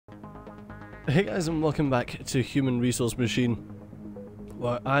Hey guys, and welcome back to Human Resource Machine,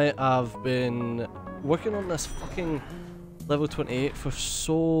 where I have been working on this fucking level 28 for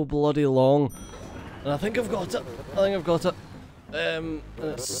so bloody long, and I think I've got it.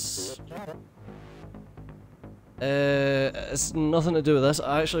 It's nothing to do with this.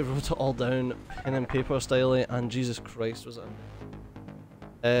 I actually wrote it all down, pen and paper style, and Jesus Christ, was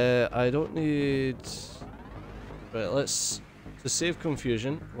it? I don't need. Right, let's. To save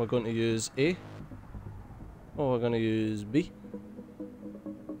confusion, we're going to use A, or we're going to use B,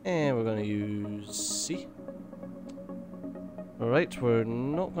 and we're going to use C. Alright, we're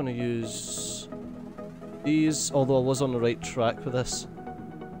not going to use these, although I was on the right track with this.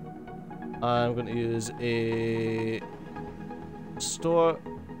 I'm going to use a store.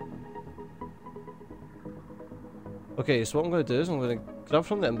 Okay, so what I'm going to do is I'm going to grab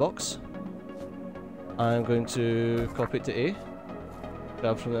from the inbox. I'm going to copy it to A.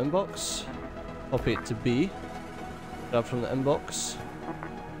 Grab from the inbox, copy it to B, grab from the inbox,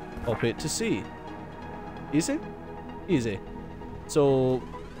 copy it to C. Easy? Easy. So,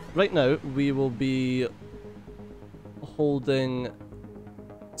 right now, we will be holding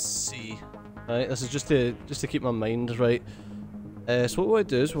C. Right, this is just to keep my mind right. So what I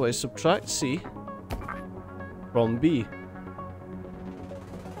do is I subtract C from B.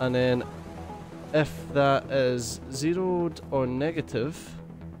 And then if that is zeroed or negative,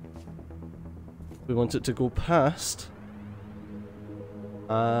 we want it to go past.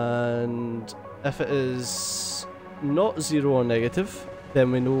 And if it is not 0 or negative,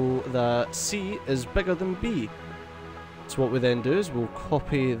 then we know that C is bigger than B. So what we then do is we'll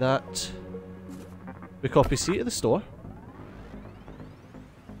copy that. We copy C to the store.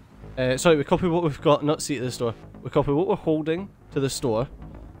 Sorry, we copy what we've got, not C to the store. We copy what we're holding to the store.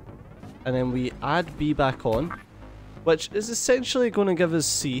 And then we add B back on, which is essentially going to give us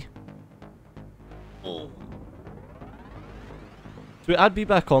C. So we add B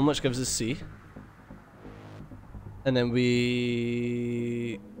back on, which gives us C. And then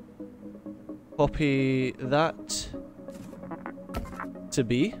we copy that to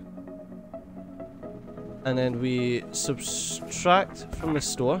B. And then we subtract from the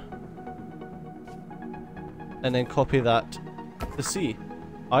store. And then copy that to C.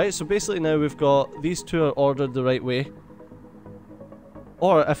 Alright, so basically now we've got these two are ordered the right way.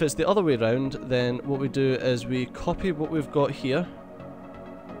 Or if it's the other way around, then what we do is we copy what we've got here,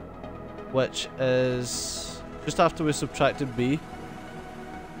 which is just after we subtracted B.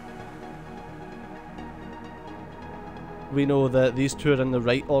 We know that these two are in the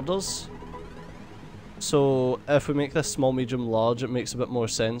right orders. So if we make this small, medium, large, it makes a bit more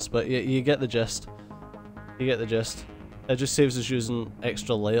sense, but you get the gist. You get the gist. It just saves us using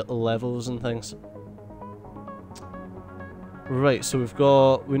extra levels and things. Right, so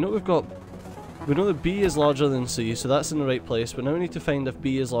we know that B is larger than C, so that's in the right place, but now we need to find if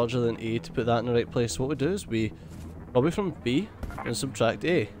B is larger than A to put that in the right place. So what we do is we copy from B and subtract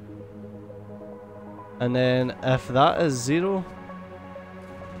A. And then if that is 0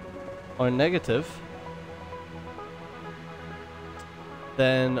 or negative,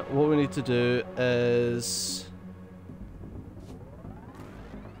 then what we need to do is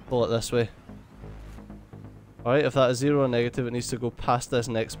pull it this way. Alright, if that is 0 or negative, it needs to go past this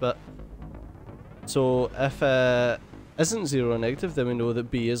next bit. So if it isn't 0 or negative, then we know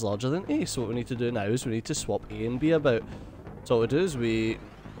that B is larger than A. So what we need to do now is we need to swap A and B about. So what we do is we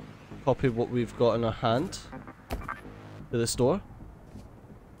copy what we've got in our hand to the store.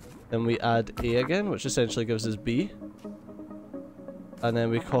 Then we add A again, which essentially gives us B. And then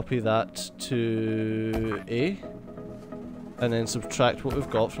we copy that to A. And then subtract what we've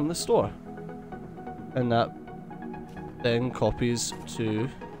got from the store. And that then copies to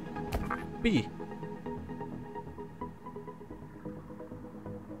B.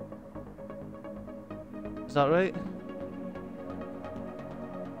 Is that right?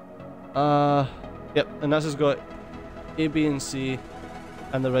 Yep, and this has got A, B, and C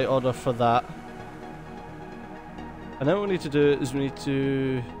and the right order for that. And then what we need to do is we need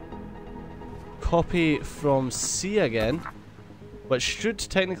to copy from C again, which should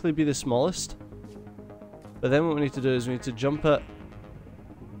technically be the smallest. But then what we need to do is we need to jump it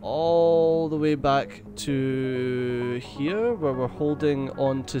all the way back to here, where we're holding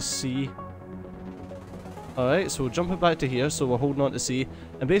on to C. Alright, so we'll jump it back to here, so we're holding on to C.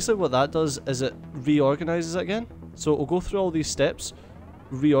 And basically what that does is it reorganizes it again. So it'll go through all these steps,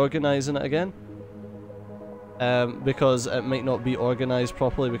 reorganizing it again. Because it might not be organized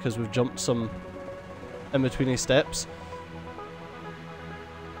properly because we've jumped some in-between steps.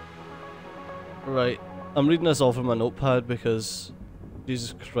 Right, I'm reading this all from my notepad because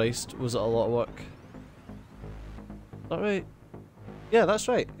Jesus Christ, was it a lot of work? Is that right? Yeah, that's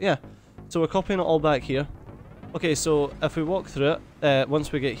right, yeah. So we're copying it all back here. Okay, so if we walk through it,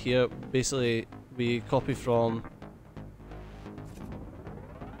 once we get here, basically we copy from...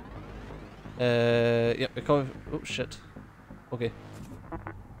 yeah, we copy... Oh shit. Okay.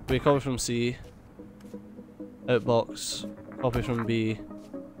 We copy from C. Outbox. Copy from B.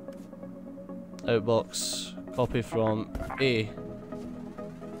 Outbox. Copy from A.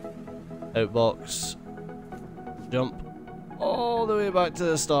 Outbox. Jump all the way back to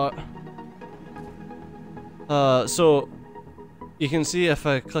the start. So you can see if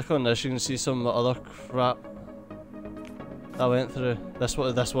I click on this, you can see some of the other crap I went through. This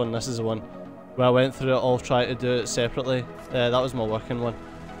is the one where I went through it all trying to do it separately. That was my working one.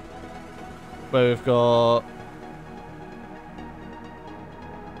 Where we've got...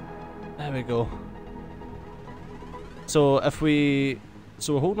 There we go. So if we...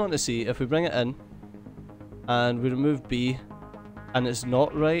 So we're holding on to C, if we bring it in, and we remove B, and it's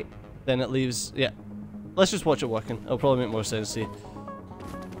not right, then it leaves... Yeah. Let's just watch it working. It'll probably make more sense to you.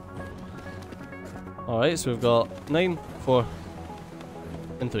 Alright, so we've got 9, 4,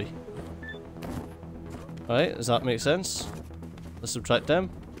 and 3. Alright, does that make sense? Let's subtract them.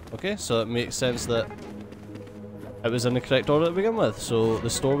 Okay, so it makes sense that it was in the correct order to begin with, so the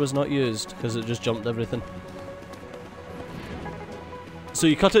store was not used because it just jumped everything. So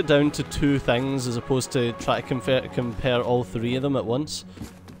you cut it down to 2 things as opposed to try to compare all 3 of them at once.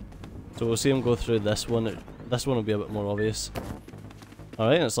 So we'll see him go through this one. This one will be a bit more obvious.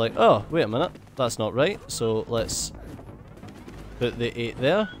 Alright, and it's like, oh, wait a minute, that's not right. So let's put the 8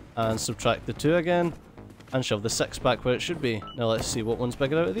 there and subtract the 2 again and shove the 6 back where it should be. Now let's see what one's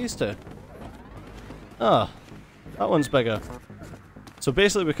bigger out of these 2. Ah, that one's bigger. So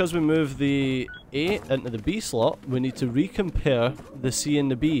basically, because we move the A into the B slot, we need to recompare the C and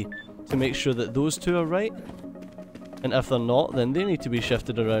the B to make sure that those 2 are right. And if they're not, then they need to be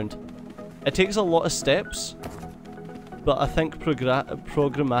shifted around. It takes a lot of steps, but I think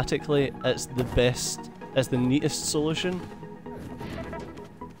programmatically it's the best, it's the neatest solution.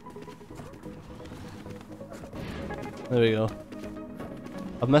 There we go.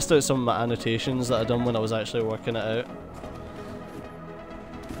 I've missed out some of my annotations that I done when I was actually working it out.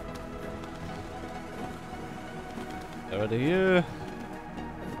 Get rid of you.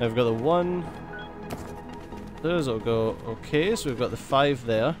 Now we've got the 1. Those will go okay, so we've got the 5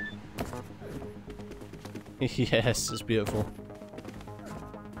 there. Yes, it's beautiful.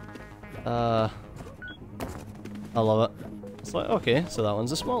 I love it. It's like, okay, so that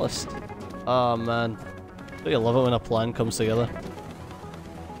one's the smallest. Oh man. Don't you love it when a plan comes together?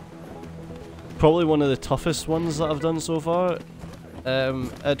 Probably one of the toughest ones that I've done so far.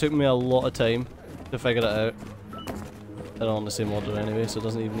 It took me a lot of time to figure it out. They're all in the same order anyway, so it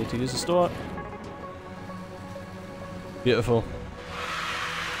doesn't even need to use the store. Beautiful.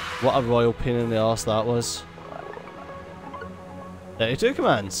 What a royal pain in the arse that was. 32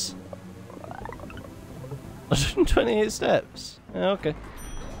 commands. 128 steps. Yeah, okay.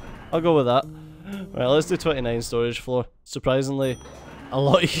 I'll go with that. Right, let's do 29 storage floor. Surprisingly, a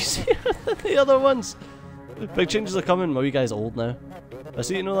lot easier than the other ones. Big changes are coming. My wee guy's old now. I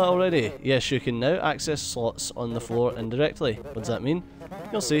see you know that already. Yes, you can now access slots on the floor indirectly. What does that mean?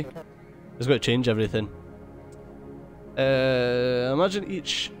 You'll see. It's got to change everything. Imagine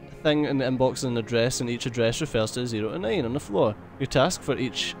each thing in the inbox is an address, and each address refers to 0 to 9 on the floor. Your task for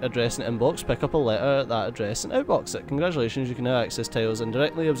each address in the inbox: pick up a letter at that address and outbox it. Congratulations, you can now access tiles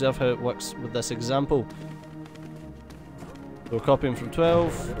indirectly. Observe how it works with this example. So we're copying from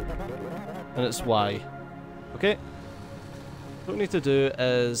 12, and it's Y. Okay. What we need to do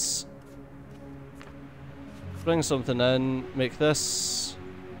is bring something in, make this...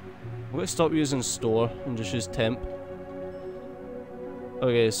 I'm going to stop using store and just use temp.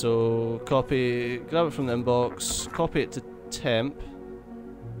 Okay, so copy, grab it from the inbox, copy it to temp,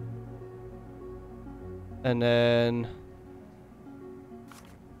 and then...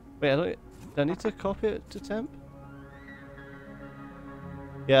 Wait, do I need to copy it to temp?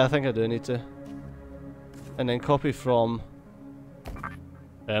 Yeah, I think I do need to. And then copy from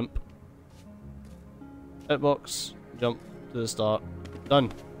temp, hitbox, jump to the start,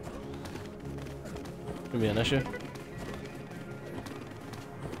 done. Gonna be an issue.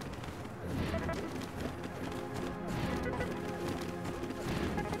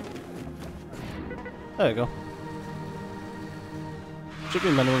 There we go. Should be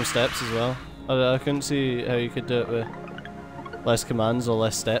minimum steps as well. I couldn't see how you could do it with less commands or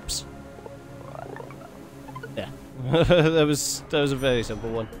less steps. Yeah. that was a very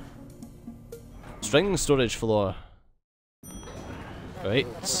simple one. String storage floor.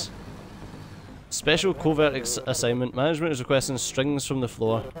 Right. Special covert assignment. Management is requesting strings from the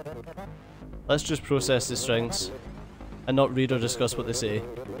floor. Let's just process the strings and not read or discuss what they say.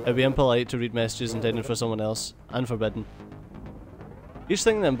 It would be impolite to read messages intended for someone else, and forbidden. Each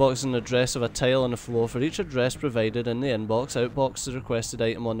thing in the inbox is an address of a tile on the floor. For each address provided in the inbox, outbox the requested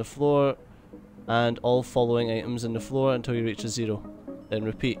item on the floor and all following items in the floor until you reach a 0. Then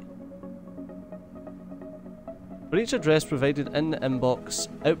repeat. For each address provided in the inbox,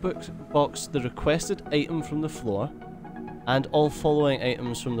 outbox the requested item from the floor and all following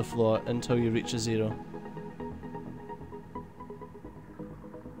items from the floor until you reach a 0.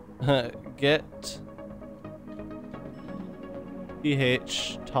 Get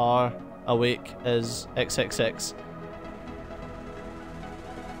PH tar awake is XXX.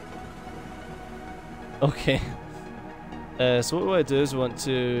 Okay. So what we want to do is we want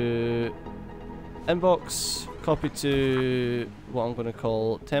to inbox, copy to what I'm going to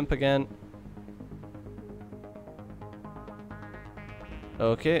call temp again.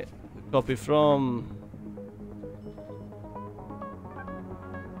 Okay, copy from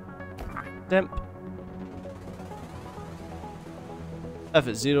temp. If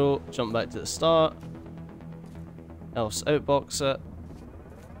it's 0, jump back to the start. Else outbox it.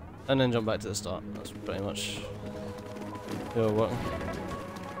 And then jump back to the start. That's pretty much how we're working.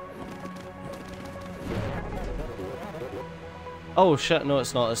 Oh shit, no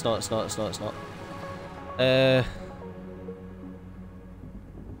it's not, it's not.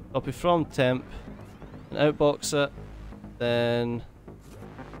 Copy from temp and outbox it, then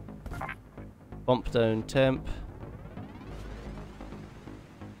bump down temp.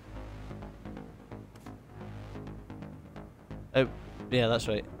 Yeah, that's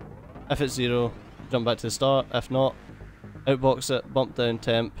right. If it's 0, jump back to the start. If not, outbox it, bump down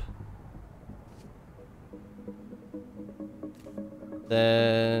temp.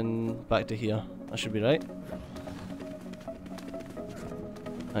 Then back to here. That should be right.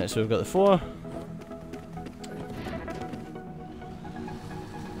 Alright, so we've got the 4.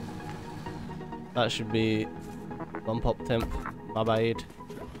 That should be bump up temp. My bad.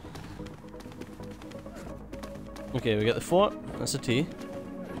 Okay, we got the 4. That's a T.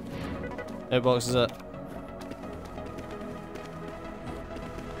 Outbox is it.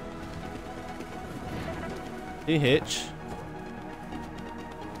 TH.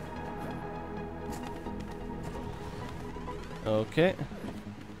 Okay.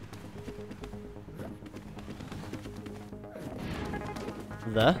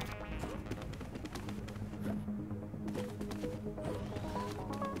 There.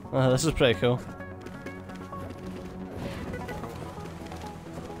 This is pretty cool.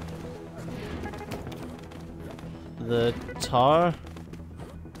 The tar.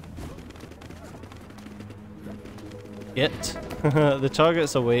 Get. The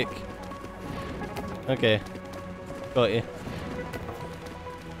target's awake. Okay. Got you.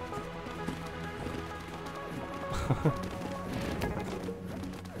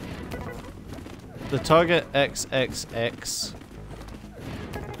 The target XXX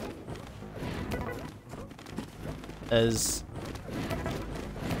is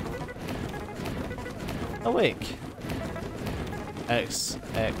awake.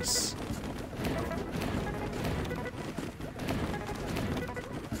 XX.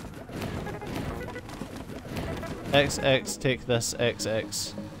 XX, take this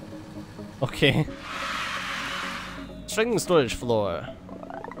XX. Okay. String storage floor.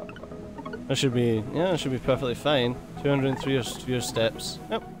 That should be, yeah, it should be perfectly fine. 203 or sphere steps.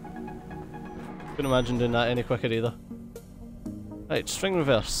 Yep. Couldn't imagine doing that any quicker either. Right, string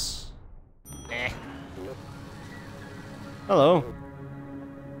reverse. Hello.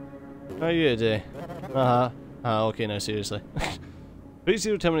 How are you today? Okay, now seriously. Put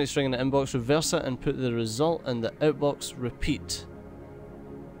 0 terminate string in the inbox, reverse it, and put the result in the outbox, repeat.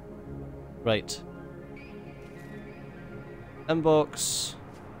 Right. Inbox.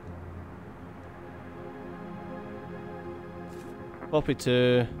 Copy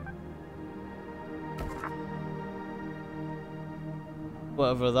to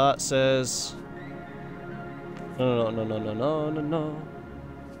whatever that says. No.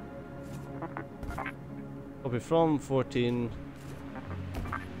 Copy from 14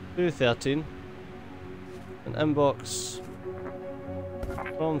 to 13. An inbox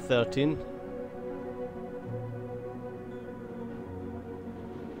from 13.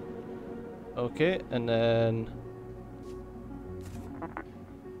 Okay, and then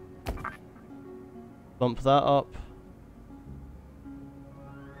bump that up.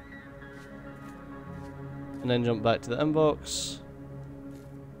 And then jump back to the inbox.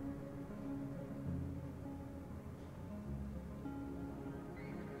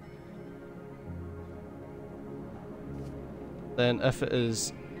 Then if it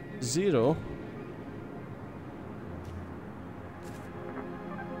is 0,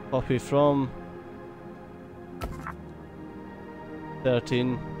 copy from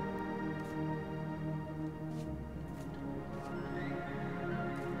 13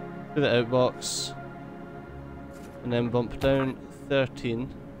 to the outbox, and then bump down 13.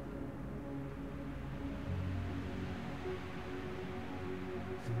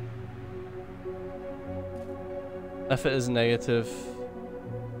 If it is negative,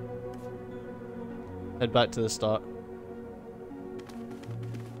 head back to the start.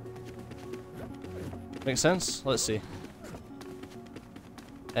 Make sense? Let's see.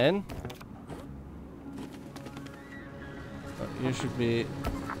 N. You should be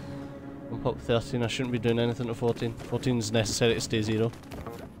bump up 13. I shouldn't be doing anything to 14. 14 is necessary to stay 0.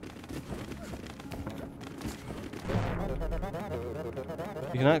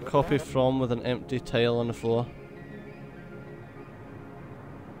 You cannot copy from with an empty tile on the floor.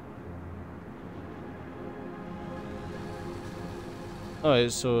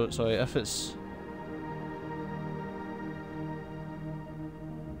 Alright, so sorry, if it's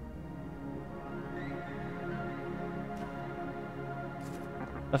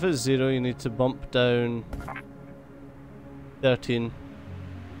if it's 0, you need to bump down 13.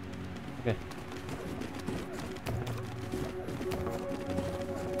 Okay.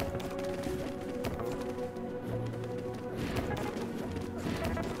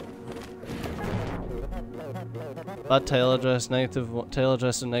 That tile address, tile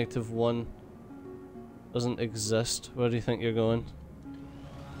address and -1 doesn't exist. Where do you think you're going?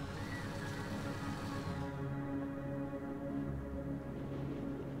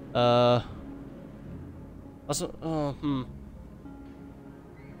 That's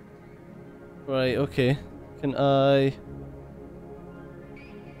Right, okay. Can I...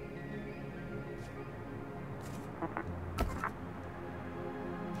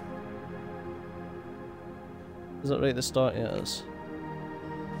 Is that right at the start? Yeah, it is.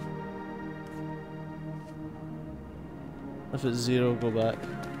 If it's 0, go back.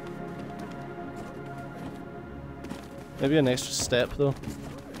 Maybe an extra step though.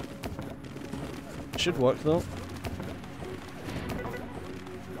 Should work though.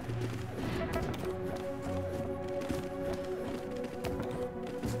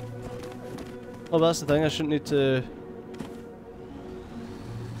 Oh, that's the thing, I shouldn't need to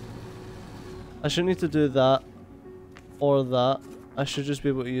do that or that. I should just be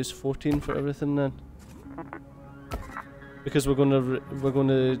able to use 14 for everything then. Because we're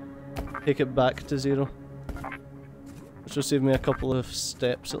gonna take it back to 0. Which will save me a couple of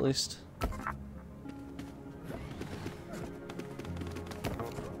steps at least.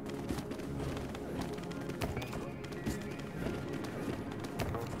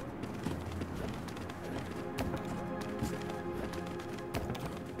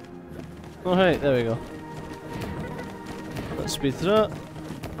 Alright, there we go. Let's speed through it.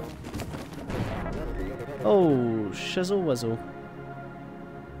 Oh, shizzle whizzle.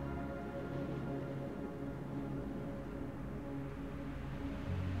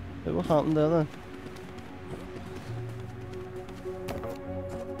 Wait, what happened there then?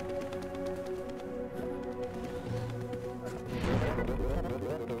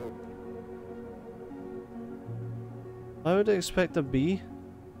 Why would I expect a B?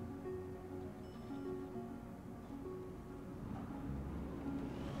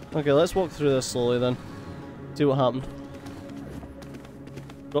 Okay, let's walk through this slowly then. See what happened.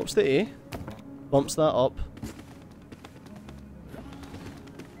 Drops the A, bumps that up,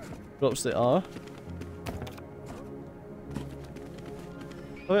 drops the R.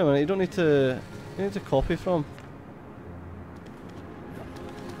 Oh wait a minute, you don't need to. You need to copy from.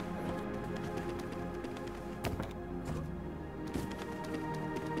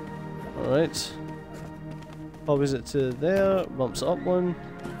 Alright. Copies it to there, bumps it up 1.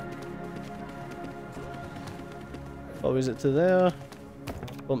 Copies it to there,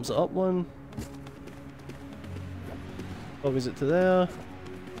 bumps it up 1. Copies it to there,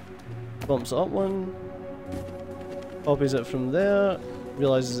 bumps it up 1. Copies it from there,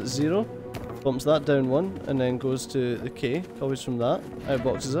 realizes it's 0, bumps that down 1, and then goes to the K, copies from that,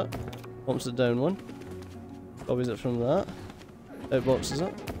 outboxes it, bumps it down 1. Copies it from that, outboxes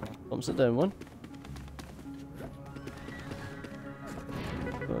it, bumps it down 1.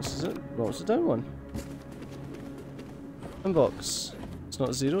 Outboxes it, bumps it down 1. Inbox. It's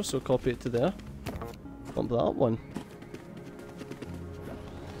not 0, so copy it to there. Bump that up 1.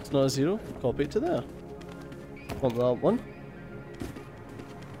 It's not a 0, copy it to there. Bump that up 1.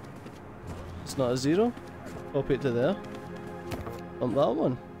 It's not a 0, copy it to there. Bump that up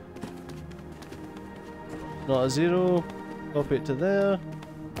 1. Not a 0, Copy it to there.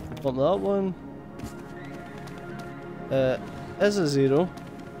 Bump that one. Is a 0.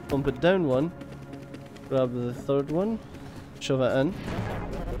 Bump it down 1. Grab the third one. Shove it in.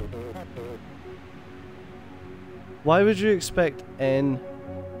 Why would you expect N?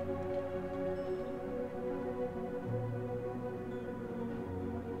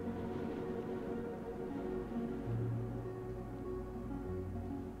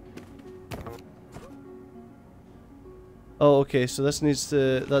 Oh, okay, so this needs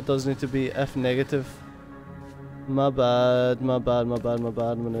to, that does need to be if negative. My bad, I'm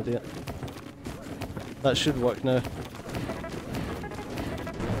an idiot. That should work now.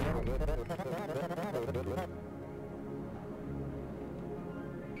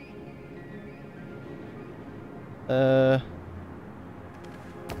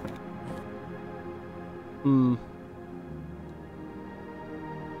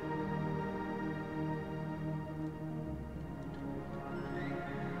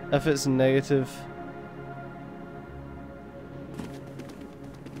 If it's negative.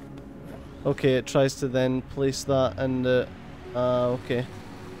 Okay, it tries to then place that in the... okay.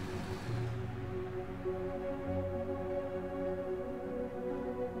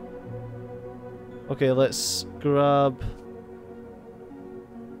 Okay, let's grab...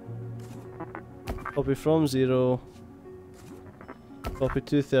 Copy from 0. Copy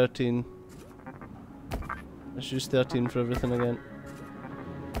to 13. Let's use 13 for everything again.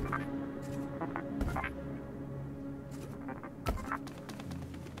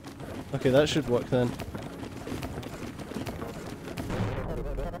 Okay, that should work then.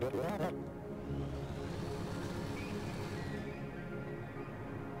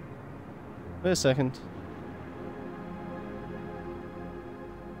 Wait a second.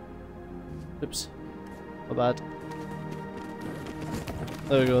 Oops. My bad.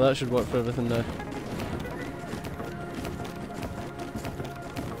 There we go, that should work for everything now.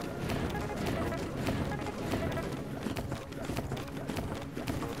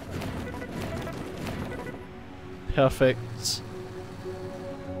 Perfect.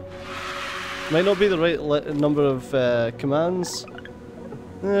 Might not be the right number of commands.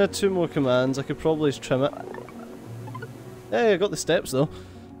 2 more commands. I could probably trim it. Hey, I got the steps though.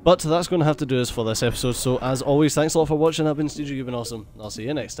 But that's going to have to do us for this episode. So as always, thanks a lot for watching. I've been Steve, you've been awesome. I'll see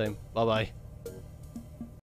you next time. Bye bye.